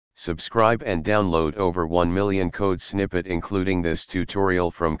Subscribe and download over 1 million code snippet including this tutorial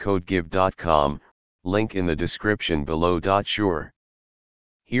from codegive.com, link in the description below. Sure.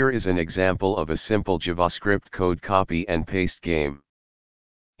 Here is an example of a simple JavaScript code copy and paste game.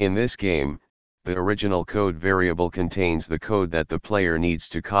 In this game, the original code variable contains the code that the player needs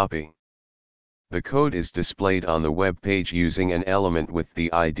to copy. The code is displayed on the web page using an element with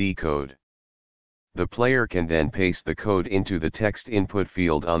the ID code. The player can then paste the code into the text input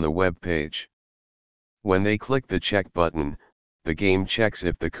field on the web page. When they click the check button, the game checks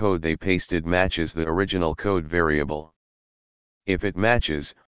if the code they pasted matches the original code variable. If it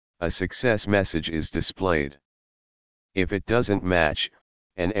matches, a success message is displayed. If it doesn't match,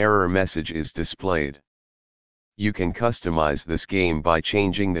 an error message is displayed. You can customize this game by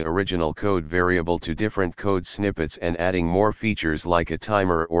changing the original code variable to different code snippets and adding more features like a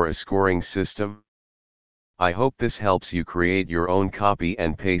timer or a scoring system. I hope this helps you create your own copy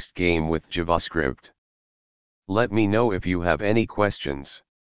and paste game with JavaScript. Let me know if you have any questions.